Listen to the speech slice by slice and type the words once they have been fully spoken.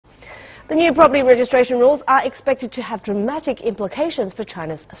The new property registration rules are expected to have dramatic implications for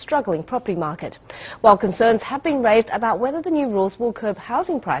China's struggling property market. While concerns have been raised about whether the new rules will curb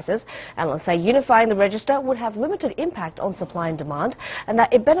housing prices, analysts say unifying the register would have limited impact on supply and demand, and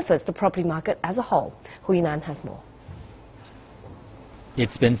that it benefits the property market as a whole. Hu Yinan has more.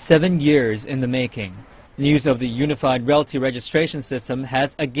 It's been 7 years in the making. News of the unified realty registration system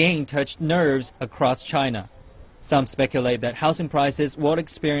has again touched nerves across China. Some speculate that housing prices will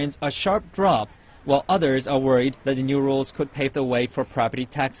experience a sharp drop, while others are worried that the new rules could pave the way for property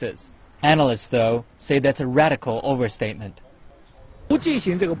taxes. Analysts, though, say that's a radical overstatement.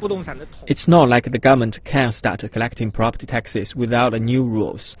 It's not like the government can start collecting property taxes without the new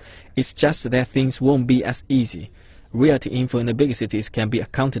rules. It's just that things won't be as easy. Realty info in the big cities can be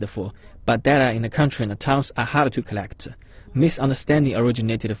accounted for, but data in the country and the towns are harder to collect. Misunderstanding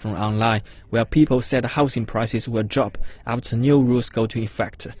originated from online, where people said housing prices will drop after new rules go into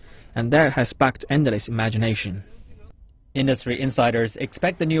effect, and that has sparked endless imagination. Industry insiders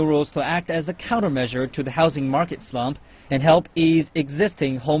expect the new rules to act as a countermeasure to the housing market slump and help ease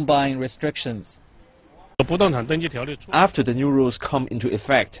existing home buying restrictions. After the new rules come into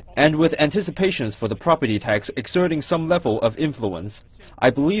effect, and with anticipations for the property tax exerting some level of influence, I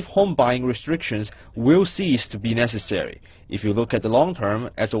believe home buying restrictions will cease to be necessary. If you look at the long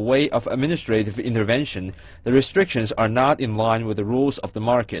term as a way of administrative intervention, the restrictions are not in line with the rules of the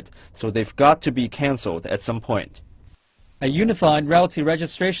market, so they've got to be cancelled at some point. A unified realty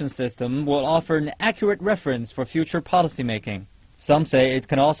registration system will offer an accurate reference for future policymaking. Some say it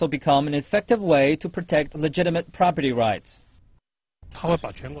can also become an effective way to protect legitimate property rights.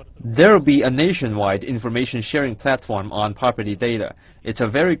 There will be a nationwide information sharing platform on property data. It's a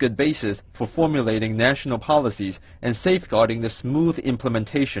very good basis for formulating national policies and safeguarding the smooth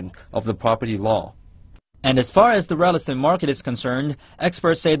implementation of the property law. And as far as the real estate market is concerned,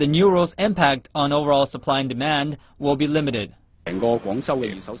 experts say the new rules' impact on overall supply and demand will be limited.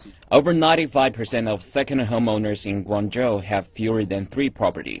 Over 95% of second homeowners in Guangzhou have fewer than 3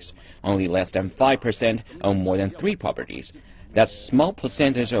 properties. Only less than 5% own more than 3 properties. That small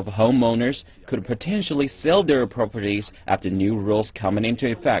percentage of homeowners could potentially sell their properties after new rules come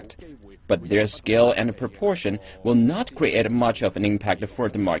into effect. But their scale and proportion will not create much of an impact for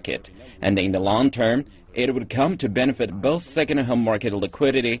the market. And in the long term, it would come to benefit both second-home market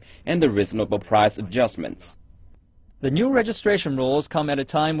liquidity and the reasonable price adjustments. The new registration rules come at a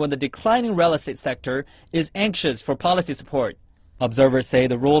time when the declining real estate sector is anxious for policy support. Observers say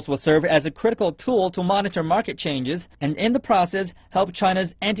the rules will serve as a critical tool to monitor market changes and in the process help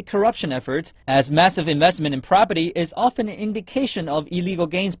China's anti-corruption efforts, as massive investment in property is often an indication of illegal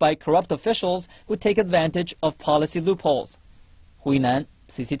gains by corrupt officials who take advantage of policy loopholes. Hu Yinan,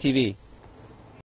 CCTV.